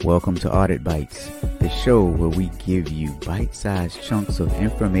Welcome to Audit Bites, the show where we give you bite-sized chunks of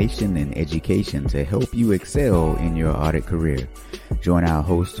information and education to help you excel in your audit career. Join our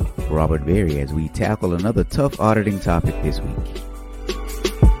host, Robert Berry, as we tackle another tough auditing topic this week.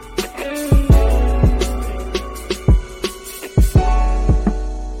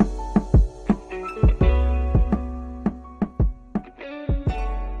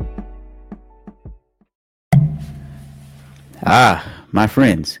 My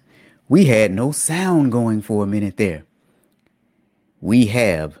friends, we had no sound going for a minute there. We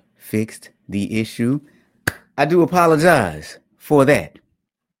have fixed the issue. I do apologize for that.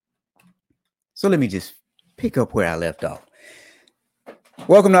 So let me just pick up where I left off.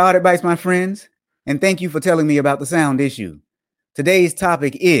 Welcome to Audit Bites, my friends, and thank you for telling me about the sound issue. Today's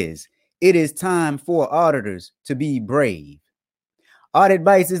topic is, it is time for auditors to be brave. Audit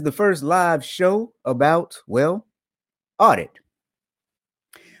Bites is the first live show about, audit.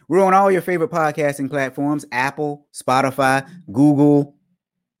 We're on all your favorite podcasting platforms, Apple, Spotify, Google,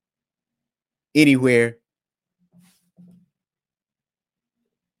 anywhere.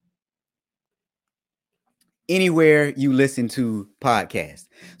 Anywhere you listen to podcasts.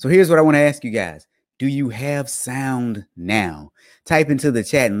 So here's what I want to ask you guys. Do you have sound now? Type into the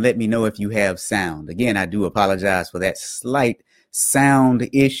chat and let me know if you have sound. Again, I do apologize for that slight sound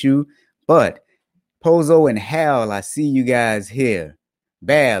issue, but Pozo and Hal, I see you guys here.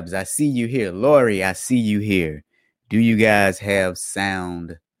 Babs, I see you here. Lori, I see you here. Do you guys have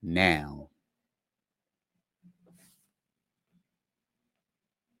sound now?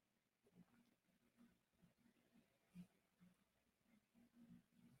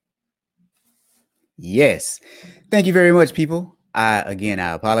 Yes. Thank you very much, people. I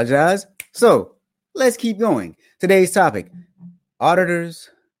apologize. So let's keep going. Today's topic,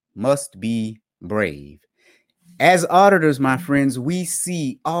 auditors must be brave. As auditors, my friends, we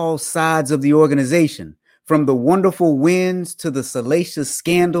see all sides of the organization. From the wonderful wins to the salacious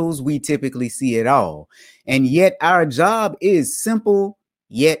scandals, we typically see it all. And yet our job is simple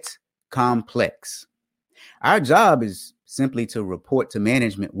yet complex. Our job is simply to report to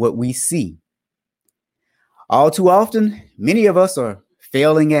management what we see. All too often, many of us are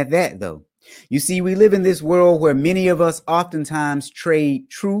failing at that, though. You see, we live in this world where many of us oftentimes trade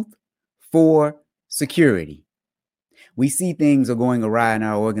truth for security. We see things are going awry in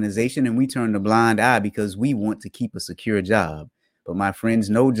our organization and we turn a blind eye because we want to keep a secure job. But my friends,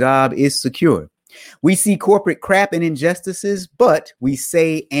 no job is secure. We see corporate crap and injustices, but we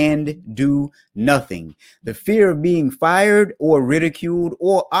say and do nothing. The fear of being fired or ridiculed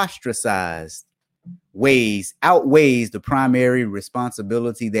or ostracized outweighs the primary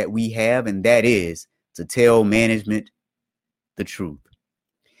responsibility that we have, and that is to tell management the truth.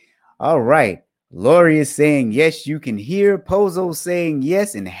 All right. Lori is saying, yes, you can hear. Pozo saying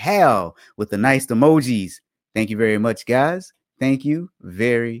yes, and Hal with the nice emojis. Thank you very much, guys. Thank you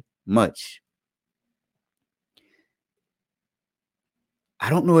very much. I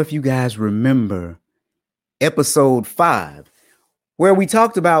don't know if you guys remember episode 5, where we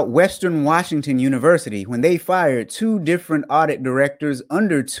talked about Western Washington University when they fired 2 different audit directors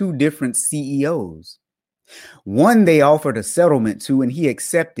under 2 different CEOs. One they offered a settlement to and he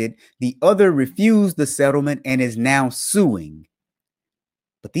accepted. The other refused the settlement and is now suing.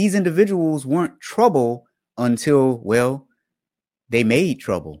 But these individuals weren't trouble until, they made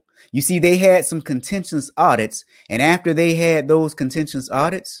trouble. You see, they had some contentious audits, and after they had those contentious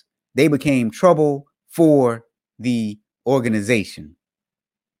audits, they became trouble for the organization.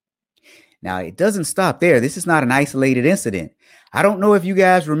 Now, it doesn't stop there. This is not an isolated incident. I don't know if you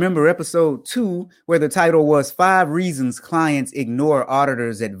guys remember episode 2, where the title was 5 Reasons Clients Ignore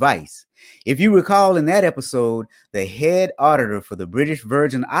Auditors' Advice. If you recall in that episode, the head auditor for the British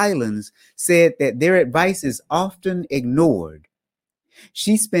Virgin Islands said that their advice is often ignored.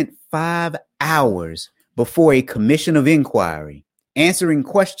 She spent 5 hours before a commission of inquiry answering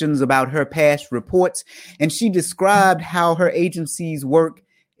questions about her past reports, and she described how her agency's work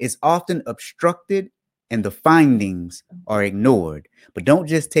is often obstructed and the findings are ignored. But don't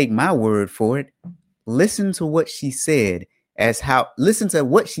just take my word for it. Listen to what she said based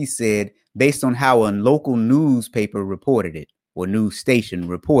on how a local newspaper reported it, or news station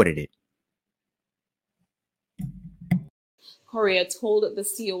reported it. Correa told the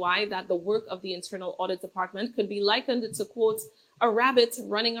COI that the work of the Internal Audit Department could be likened to, quote, a rabbit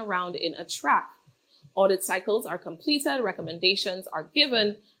running around in a trap. Audit cycles are completed, recommendations are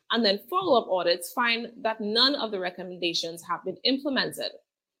given, and then follow-up audits find that none of the recommendations have been implemented.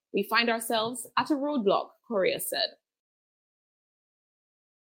 We find ourselves at a roadblock, Correa said.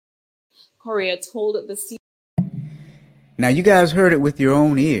 Now, you guys heard it with your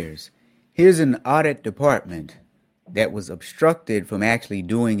own ears. Here's an audit department that was obstructed from actually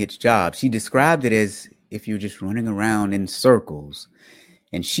doing its job. She described it as if you're just running around in circles.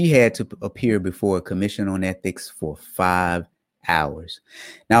 And she had to appear before a commission on ethics for 5 hours.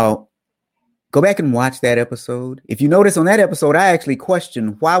 Now, go back and watch that episode. If you notice on that episode, I actually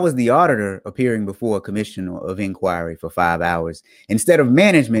questioned why was the auditor appearing before a commission of inquiry for 5 hours instead of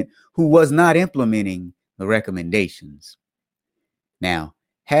management who was not implementing the recommendations. Now,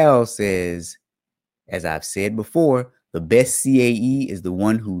 Hal says, as I've said before, the best CAE is the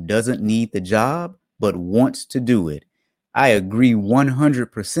one who doesn't need the job, but wants to do it. I agree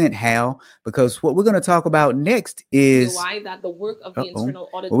 100%, Hal, because what we're going to talk about next is why that the work of the internal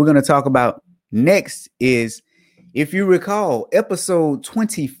audit. What we're going to talk about next is, if you recall, episode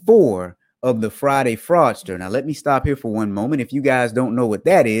 24 of the Friday Fraudster. Now, let me stop here for one moment. If you guys don't know what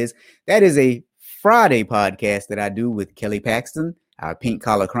that is a Friday podcast that I do with Kelly Paxton, our pink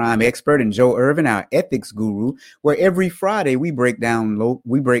collar crime expert, and Joe Irvin, our ethics guru, where every Friday we break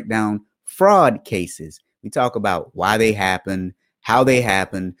down fraud cases. We talk about why they happen, how they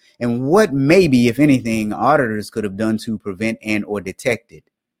happen, and what maybe, if anything, auditors could have done to prevent and or detect it.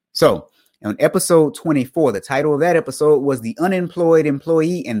 So on episode 24, the title of that episode was The Unemployed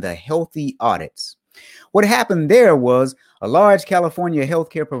Employee and the Healthy Audits. What happened there was a large California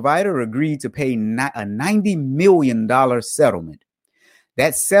healthcare provider agreed to pay a $90 million settlement.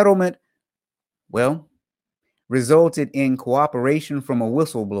 That settlement, resulted in cooperation from a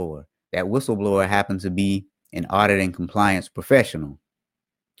whistleblower. That whistleblower happened to be an audit and compliance professional.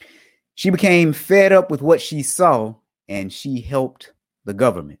 She became fed up with what she saw, and she helped the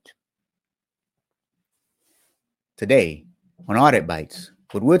government. Today, on Audit Bites,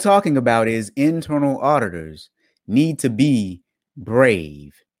 what we're talking about is internal auditors need to be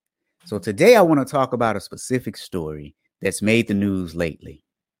brave. So today I want to talk about a specific story that's made the news lately.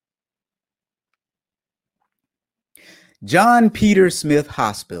 John Peter Smith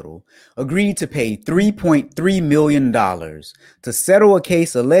Hospital agreed to pay $3.3 million to settle a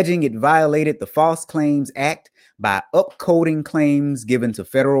case alleging it violated the False Claims Act by upcoding claims given to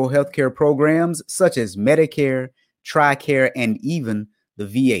federal healthcare programs such as Medicare, TRICARE, and even the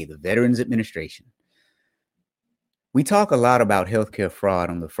VA, the Veterans Administration. We talk a lot about healthcare fraud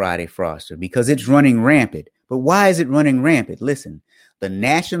on the Friday Fraudster because it's running rampant. But why is it running rampant? Listen, the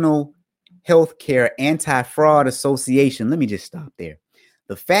National Healthcare Anti-Fraud Association, let me just stop there.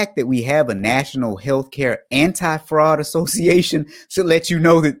 The fact that we have a National Healthcare Anti-Fraud Association should let you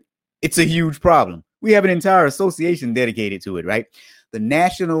know that it's a huge problem. We have an entire association dedicated to it, right? The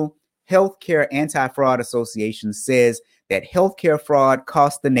National Healthcare Anti-Fraud Association says that healthcare fraud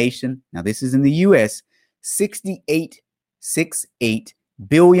costs the nation, now this is in the U.S., $68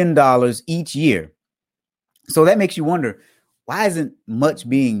 billion each year. So that makes you wonder, why isn't much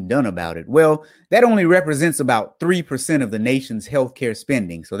being done about it? Well, that only represents about 3% of the nation's healthcare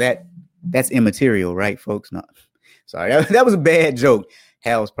spending. So that's immaterial, right, folks? No, sorry, that was a bad joke.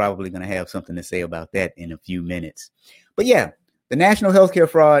 Hal's probably going to have something to say about that in a few minutes. But yeah, the National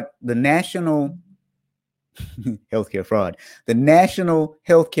Healthcare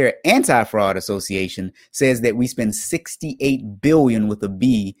Anti-Fraud Association says that we spend $68 billion with a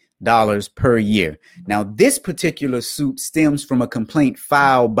B dollars per year. Now, this particular suit stems from a complaint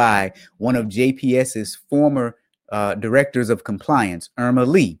filed by one of JPS's former directors of compliance, Irma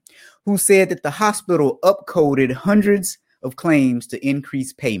Lee, who said that the hospital upcoded hundreds of claims to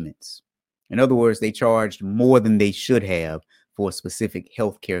increase payments. In other words, they charged more than they should have for specific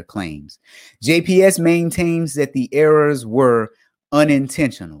healthcare claims. JPS maintains that the errors were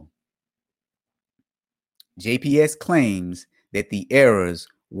unintentional. JPS claims that the errors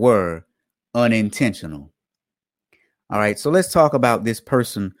were unintentional. All right, so let's talk about this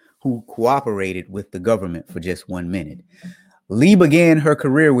person who cooperated with the government for just 1 minute. Lee began her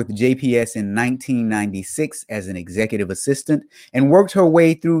career with JPS in 1996 as an executive assistant and worked her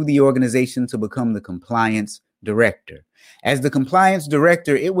way through the organization to become the compliance director. As the compliance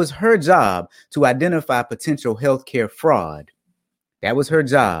director, it was her job to identify potential healthcare fraud. That was her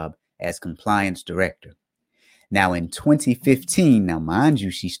job as compliance director. Now, in 2015, now mind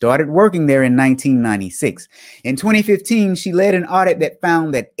you, she started working there in 1996. In 2015, she led an audit that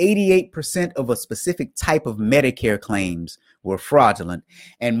found that 88% of a specific type of Medicare claims were fraudulent,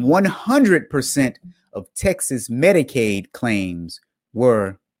 and 100% of Texas Medicaid claims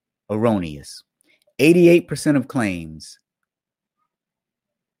were erroneous. 88% of claims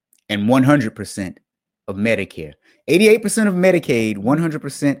and 100% of Medicare. 88% of Medicaid,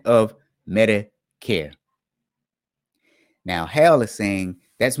 100% of Medicare. Now, Hal is saying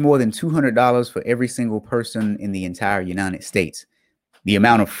That's more than $200 for every single person in the entire United States. The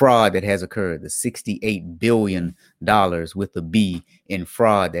amount of fraud that has occurred, the $68 billion with a B in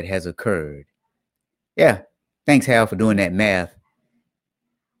fraud that has occurred. Yeah. Thanks, Hal, for doing that math.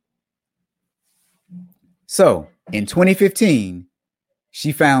 So in 2015,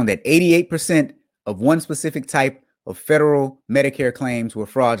 she found that 88% of one specific type of federal Medicare claims were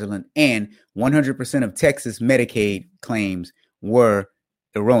fraudulent and 100% of Texas Medicaid claims were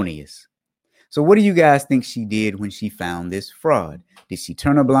erroneous. So what do you guys think she did when she found this fraud? Did she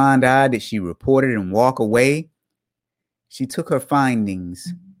turn a blind eye? Did she report it and walk away? She took her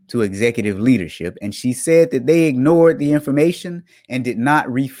findings to executive leadership and she said that they ignored the information and did not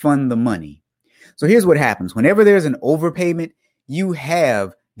refund the money. So here's what happens. Whenever there's an overpayment, you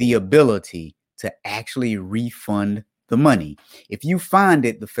have the ability to actually refund the money. If you find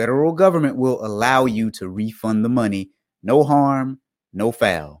it, the federal government will allow you to refund the money. No harm, no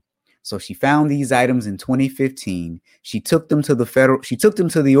foul. So she found these items in 2015. She took them to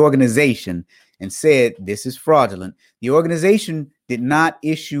the organization and said, this is fraudulent. The organization did not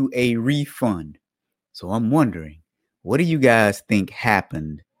issue a refund. So I'm wondering, what do you guys think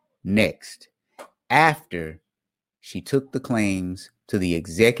happened next after she took the claims to the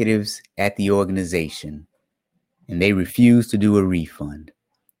executives at the organization and they refused to do a refund?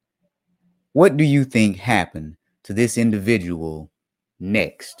 What do you think happened to this individual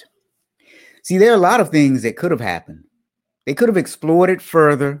next? See, there are a lot of things that could have happened. They could have explored it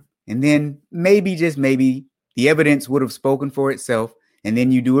further, and then maybe, just maybe, the evidence would have spoken for itself, and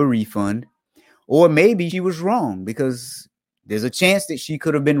then you do a refund. Or maybe she was wrong, because there's a chance that she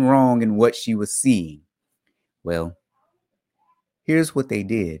could have been wrong in what she was seeing. Well, here's what they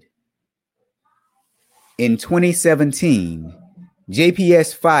did. In 2017,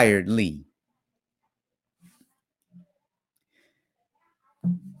 JPS fired Lee.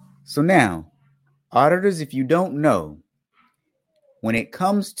 So now, auditors, if you don't know, when it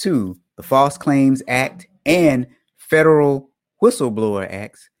comes to the False Claims Act and Federal Whistleblower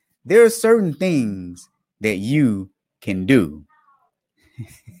Acts, there are certain things that you can do.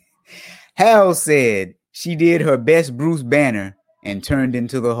 Hal said she did her best Bruce Banner and turned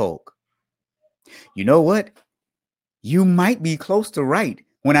into the Hulk. You know what? You might be close to right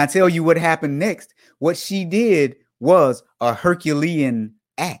when I tell you what happened next. What she did was a Herculean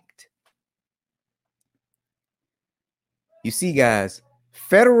act. You see, guys, the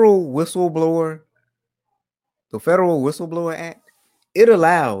Federal Whistleblower Act, it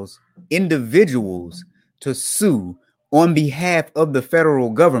allows individuals to sue on behalf of the federal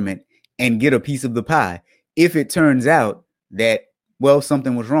government and get a piece of the pie if it turns out that, well,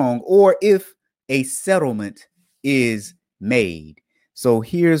 something was wrong, or if a settlement is made. So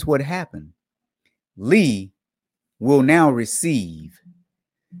here's what happened. Lee will now receive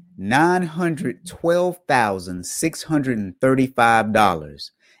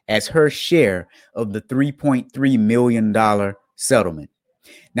 $912,635 as her share of the $3.3 million settlement.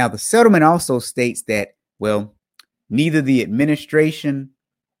 Now, the settlement also states that, well, the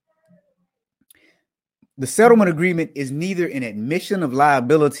settlement agreement is neither an admission of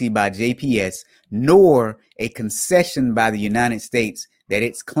liability by JPS nor a concession by the United States that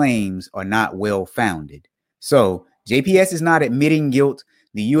its claims are not well-founded. So JPS is not admitting guilt.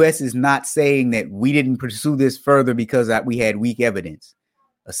 The U.S. is not saying that we didn't pursue this further because we had weak evidence.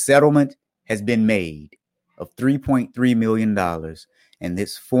 A settlement has been made of $3.3 million. And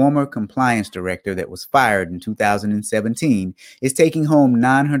this former compliance director that was fired in 2017 is taking home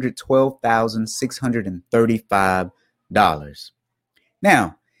 $912,635.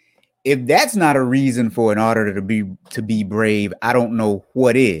 Now, if that's not a reason for an auditor to be brave, I don't know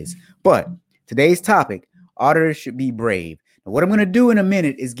what is. But today's topic, auditors should be brave. Now, what I'm going to do in a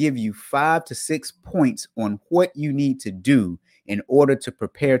minute is give you 5 to 6 points on what you need to do in order to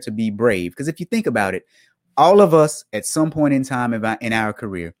prepare to be brave. Because if you think about it, all of us at some point in time in our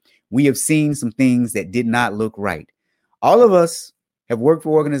career, we have seen some things that did not look right. All of us have worked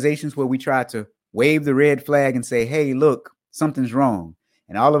for organizations where we try to wave the red flag and say, hey, look, something's wrong.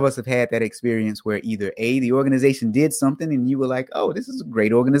 And all of us have had that experience where either A, the organization did something and you were like, oh, this is a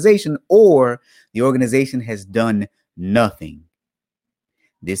great organization, or the organization has done nothing.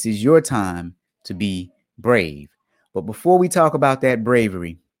 This is your time to be brave. But before we talk about that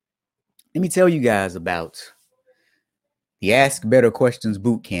bravery, let me tell you guys about the Ask Better Questions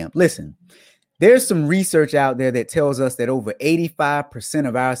Bootcamp. Listen, There's some research out there that tells us that over 85%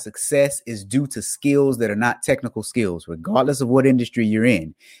 of our success is due to skills that are not technical skills, regardless of what industry you're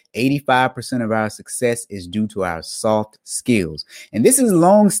in. 85% of our success is due to our soft skills. And this is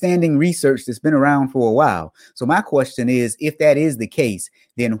long-standing research that's been around for a while. So my question is, if that is the case,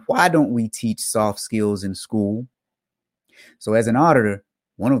 then why don't we teach soft skills in school? So as an auditor,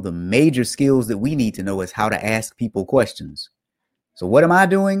 one of the major skills that we need to know is how to ask people questions. So what am I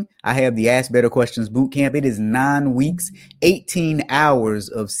doing? I have the Ask Better Questions Bootcamp. It is 9 weeks, 18 hours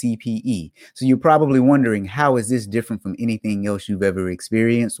of CPE. So you're probably wondering, how is this different from anything else you've ever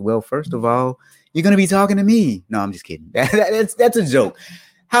experienced? Well, first of all, you're going to be talking to me. No, I'm just kidding. That's a joke.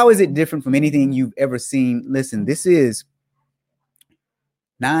 How is it different from anything you've ever seen? Listen, this is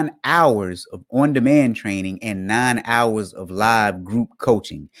 9 hours of on-demand training and 9 hours of live group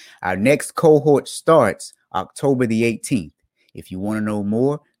coaching. Our next cohort starts October the 18th. If you want to know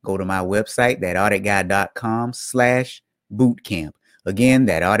more, go to my website, thatauditguy.com/bootcamp. Again,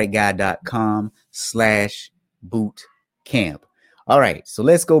 thatauditguy.com/bootcamp. All right, so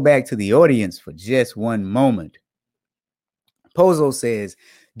let's go back to the audience for just one moment. Pozo says,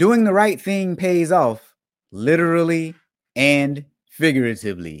 doing the right thing pays off, literally and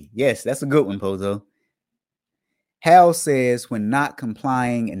figuratively. Yes, that's a good one, Pozo. Hal says, when not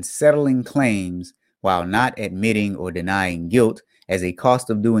complying and settling claims while not admitting or denying guilt as a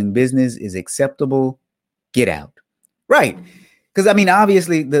cost of doing business is acceptable, get out. Right. Because, I mean,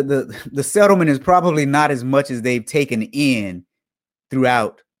 obviously, the settlement is probably not as much as they've taken in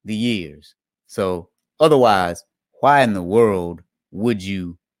throughout the years. So otherwise, why in the world would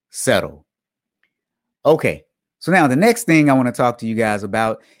you settle? Okay. So now the next thing I want to talk to you guys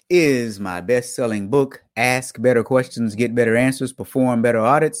about is my best-selling book, Ask Better Questions, Get Better Answers, Perform Better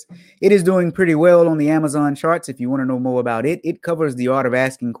Audits. It is doing pretty well on the Amazon charts. If you want to know more about it, it covers the art of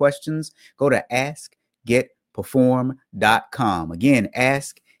asking questions. Go to askgetperform.com. Again,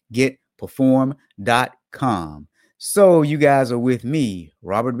 askgetperform.com. So you guys are with me,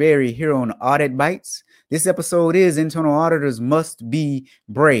 Robert Berry, here on Audit Bites. This episode is Internal Auditors Must Be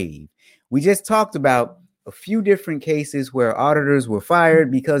Brave. We just talked about a few different cases where auditors were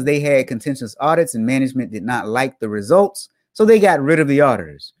fired because they had contentious audits and management did not like the results, so they got rid of the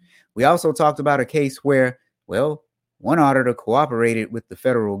auditors. We also talked about a case where, well, one auditor cooperated with the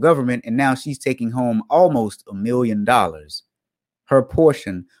federal government and now she's taking home almost $1 million, her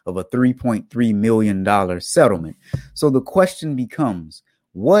portion of a $3.3 million settlement. So the question becomes,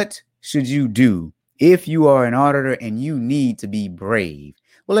 what should you do if you are an auditor and you need to be brave?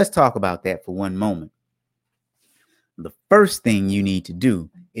 Well, let's talk about that for one moment. The first thing you need to do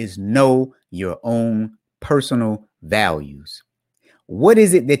is know your own personal values. What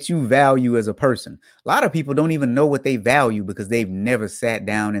is it that you value as a person? A lot of people don't even know what they value because they've never sat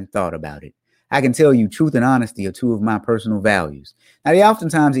down and thought about it. I can tell you truth and honesty are two of my personal values. Now,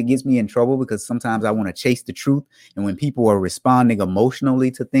 oftentimes it gets me in trouble because sometimes I want to chase the truth. And when people are responding emotionally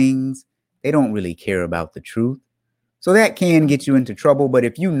to things, they don't really care about the truth. So that can get you into trouble. But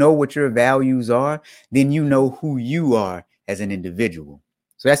if you know what your values are, then you know who you are as an individual.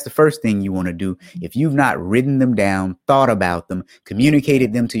 So that's the first thing you want to do. If you've not written them down, thought about them,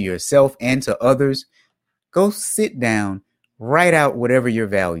 communicated them to yourself and to others, go sit down, write out whatever your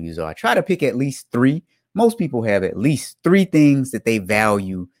values are. Try to pick at least 3. Most people have at least 3 things that they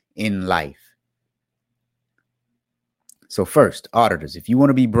value in life. So first, auditors, if you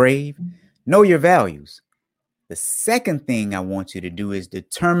want to be brave, know your values. The second thing I want you to do is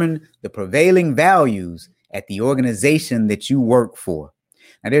determine the prevailing values at the organization that you work for.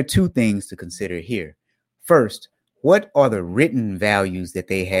 Now, there are 2 things to consider here. First, what are the written values that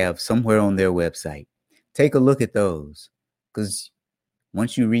they have somewhere on their website? Take a look at those, because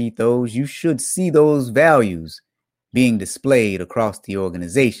once you read those, you should see those values being displayed across the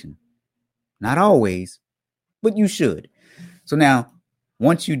organization. Not always, but you should. So now,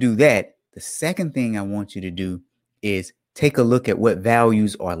 once you do that, the second thing I want you to do is take a look at what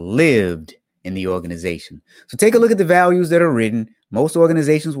values are lived in the organization. So take a look at the values that are written. Most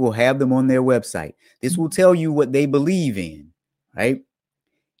organizations will have them on their website. This will tell you what they believe in, right?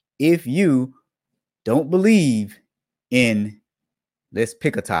 If you don't believe in, let's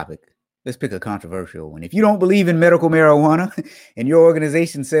pick a topic. Let's pick a controversial one. If you don't believe in medical marijuana and your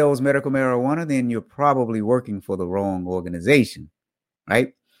organization sells medical marijuana, then you're probably working for the wrong organization,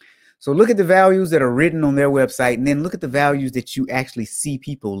 right? So look at the values that are written on their website and then look at the values that you actually see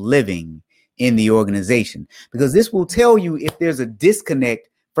people living in the organization, because this will tell you if there's a disconnect,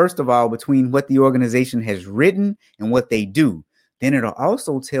 first of all, between what the organization has written and what they do. Then it'll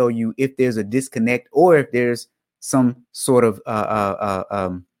also tell you if there's a disconnect or if there's some sort of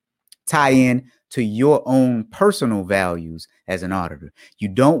tie in to your own personal values as an auditor. You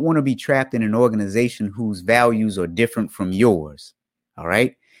don't want to be trapped in an organization whose values are different from yours. All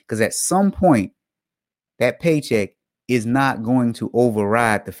right. Because at some point, that paycheck is not going to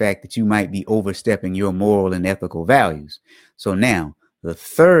override the fact that you might be overstepping your moral and ethical values. So now the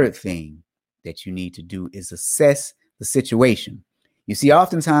third thing that you need to do is assess the situation. You see,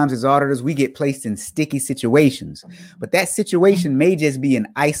 oftentimes as auditors, we get placed in sticky situations, but that situation may just be an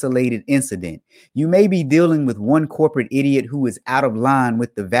isolated incident. You may be dealing with one corporate idiot who is out of line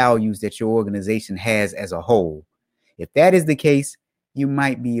with the values that your organization has as a whole. If that is the case, you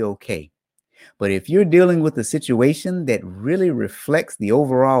might be okay. But if you're dealing with a situation that really reflects the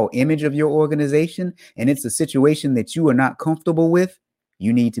overall image of your organization, and it's a situation that you are not comfortable with,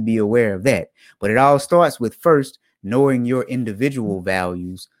 you need to be aware of that. But it all starts with, first, knowing your individual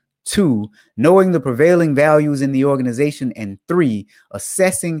values, 2, knowing the prevailing values in the organization, and 3,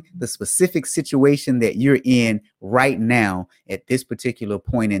 assessing the specific situation that you're in right now at this particular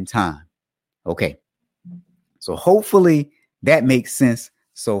point in time. Okay. So hopefully that makes sense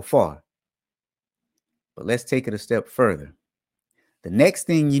so far. But let's take it a step further. The next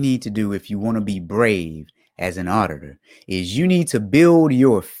thing you need to do if you want to be brave as an auditor is you need to build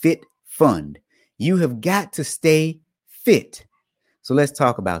your fit fund. You have got to stay fit. So let's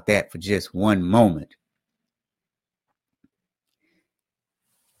talk about that for just one moment.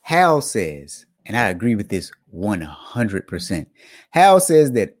 Hal says, and I agree with this 100%. Hal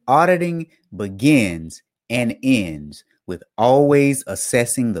says that auditing begins and ends with always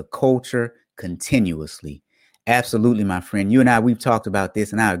assessing the culture continuously. Absolutely, my friend. You and I, we've talked about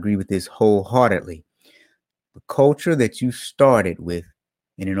this, and I agree with this wholeheartedly. The culture that you started with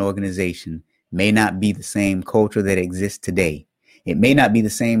in an organization may not be the same culture that exists today. It may not be the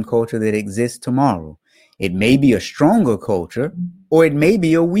same culture that exists tomorrow. It may be a stronger culture, or it may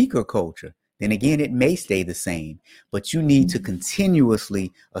be a weaker culture. Then again, it may stay the same, but you need to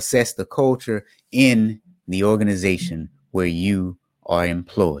continuously assess the culture in the organization where you are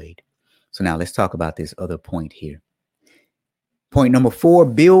employed. So now let's talk about this other point here. Point number 4,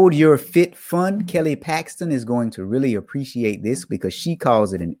 build your fit fund. Kelly Paxton is going to really appreciate this because she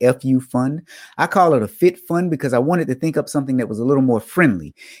calls it an FU fund. I call it a fit fund because I wanted to think up something that was a little more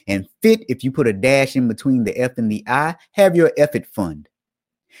friendly. And fit, if you put a dash in between the F and the I, have your effort fund.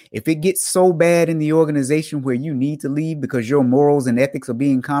 If it gets so bad in the organization where you need to leave because your morals and ethics are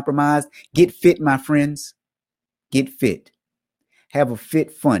being compromised, get fit, my friends. Get fit. Have a fit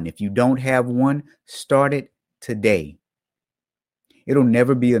fund. If you don't have one, start it today. It'll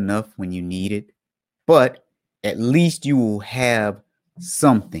never be enough when you need it, but at least you will have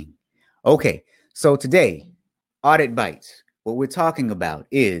something. Okay, so today, Audit Bites. What we're talking about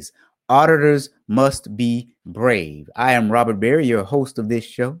is auditors must be brave. I am Robert Berry, your host of this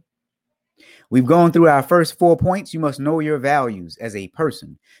show. We've gone through our first 4 points. You must know your values as a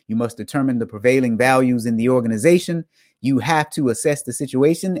person. You must determine the prevailing values in the organization. You have to assess the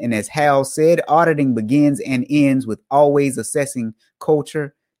situation. And as Hal said, auditing begins and ends with always assessing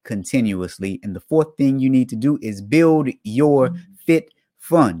culture continuously. And the 4th thing you need to do is build your fit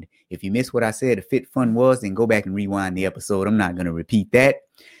fund. If you missed what I said, a fit fund was, then go back and rewind the episode. I'm not going to repeat that.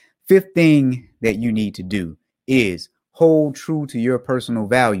 5th thing that you need to do is hold true to your personal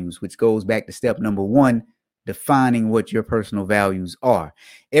values, which goes back to step number 1, defining what your personal values are.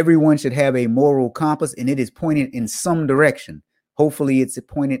 Everyone should have a moral compass, and it is pointed in some direction. Hopefully it's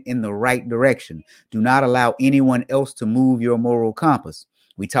pointed in the right direction. Do not allow anyone else to move your moral compass.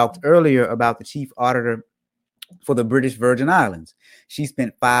 We talked earlier about the chief auditor for the British Virgin Islands. She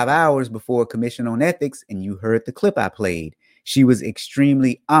spent 5 hours before a commission on ethics, and you heard the clip I played. She was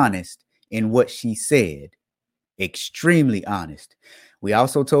extremely honest in what she said. Extremely honest. We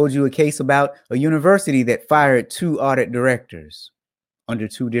also told you a case about a university that fired 2 audit directors under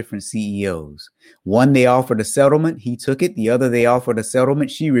 2 different CEOs. One, they offered a settlement. He took it. The other, they offered a settlement.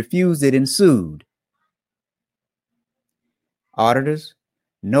 She refused it and sued. Auditors,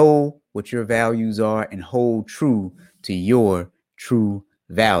 know what your values are and hold true to your true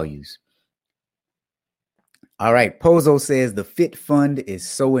values. All right. Pozo says the fit fund is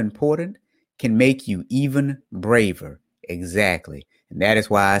so important, can make you even braver. Exactly. And that is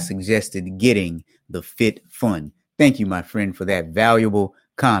why I suggested getting the fit fund. Thank you, my friend, for that valuable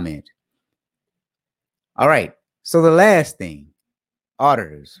comment. All right. So the last thing,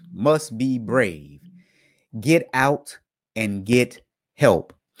 auditors must be brave. Get out and get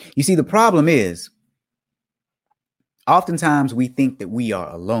help. You see, the problem is oftentimes we think that we are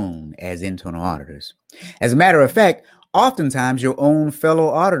alone as internal auditors. As a matter of fact, oftentimes your own fellow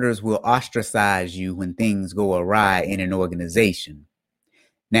auditors will ostracize you when things go awry in an organization.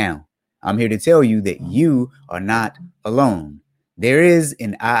 Now, I'm here to tell you that you are not alone. There is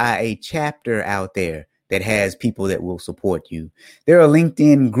an IIA chapter out there that has people that will support you. There are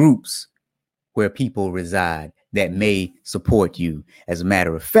LinkedIn groups where people reside that may support you. As a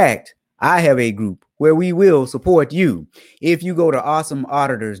matter of fact, I have a group where we will support you. If you go to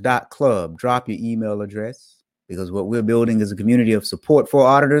awesomeauditors.club, drop your email address, because what we're building is a community of support for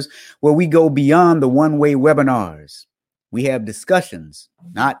auditors where we go beyond the one-way webinars. We have discussions,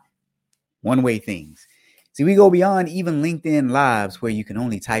 not one-way things. See, we go beyond even LinkedIn Lives where you can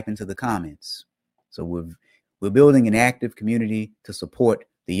only type into the comments. So we're building an active community to support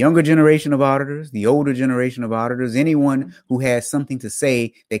the younger generation of auditors, the older generation of auditors, anyone who has something to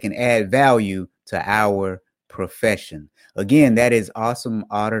say that can add value to our profession. Again, that is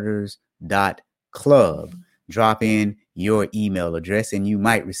awesomeauditors.club. Drop in your email address and you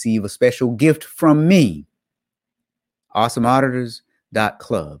might receive a special gift from me.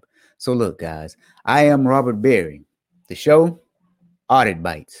 awesomeauditors.club. So look, guys, I am Robert Berry. The show, Audit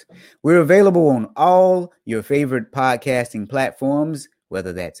Bites. We're available on all your favorite podcasting platforms,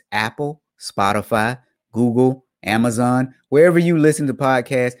 whether that's Apple, Spotify, Google, Amazon, wherever you listen to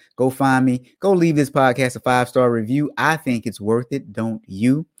podcasts. Go find me. Go leave this podcast a 5-star review. I think it's worth it. Don't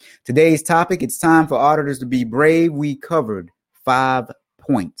you? Today's topic, it's time for auditors to be brave. We covered 5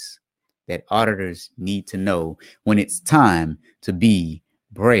 points that auditors need to know when it's time to be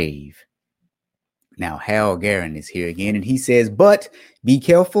brave. Now, Hal Garin is here again, and he says, but be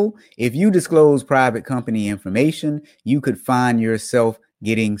careful. If you disclose private company information, you could find yourself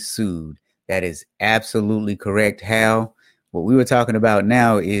getting sued. That is absolutely correct, Hal. What we were talking about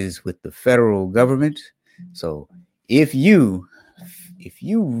now is with the federal government. So if you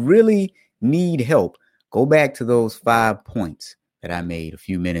really need help, go back to those 5 points that I made a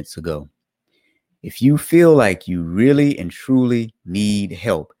few minutes ago. If you feel like you really and truly need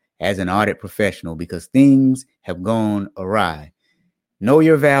help as an audit professional because things have gone awry, know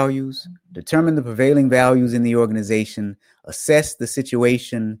your values, determine the prevailing values in the organization, assess the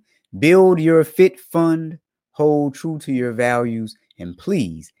situation, build your fit fund, hold true to your values, and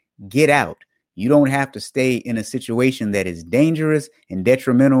please get out. You don't have to stay in a situation that is dangerous and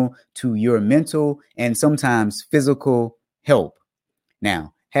detrimental to your mental and sometimes physical health.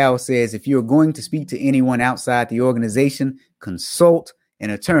 Now, Hal says, if you're going to speak to anyone outside the organization, consult an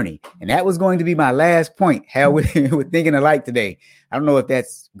attorney. And that was going to be my last point. Hal, we're thinking alike today. I don't know if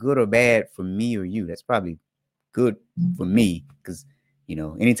that's good or bad for me or you. That's probably good for me because, you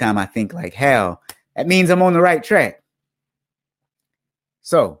know, anytime I think like Hal, that means I'm on the right track.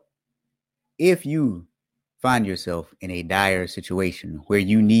 So if you find yourself in a dire situation where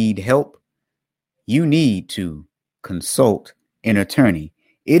you need help, you need to consult an attorney.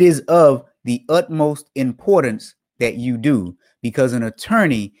 It is of the utmost importance that you do, because an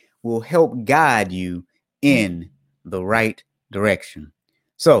attorney will help guide you in the right direction.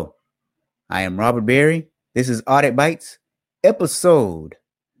 So I am Robert Berry. This is Audit Bites, episode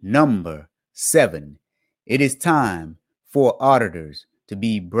number 7. It is time for auditors to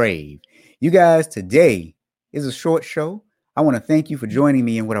be brave. You guys, today is a short show. I want to thank you for joining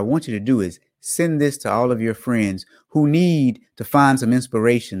me. And what I want you to do is send this to all of your friends who need to find some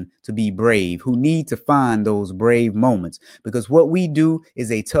inspiration to be brave, who need to find those brave moments, because what we do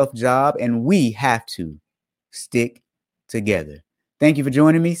is a tough job and we have to stick together. Thank you for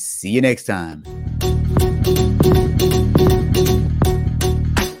joining me. See you next time.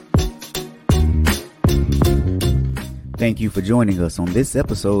 Thank you for joining us on this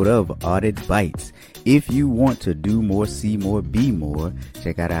episode of Audit Bites. If you want to do more, see more, be more,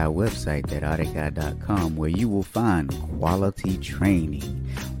 check out our website at auditguy.com, where you will find quality training,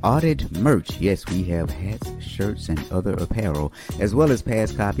 audit merch. Yes, we have hats, shirts, and other apparel, as well as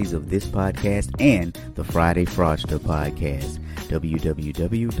past copies of this podcast and the Friday Fraudster podcast.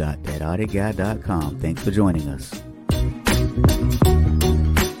 www.thatauditguy.com. Thanks for joining us.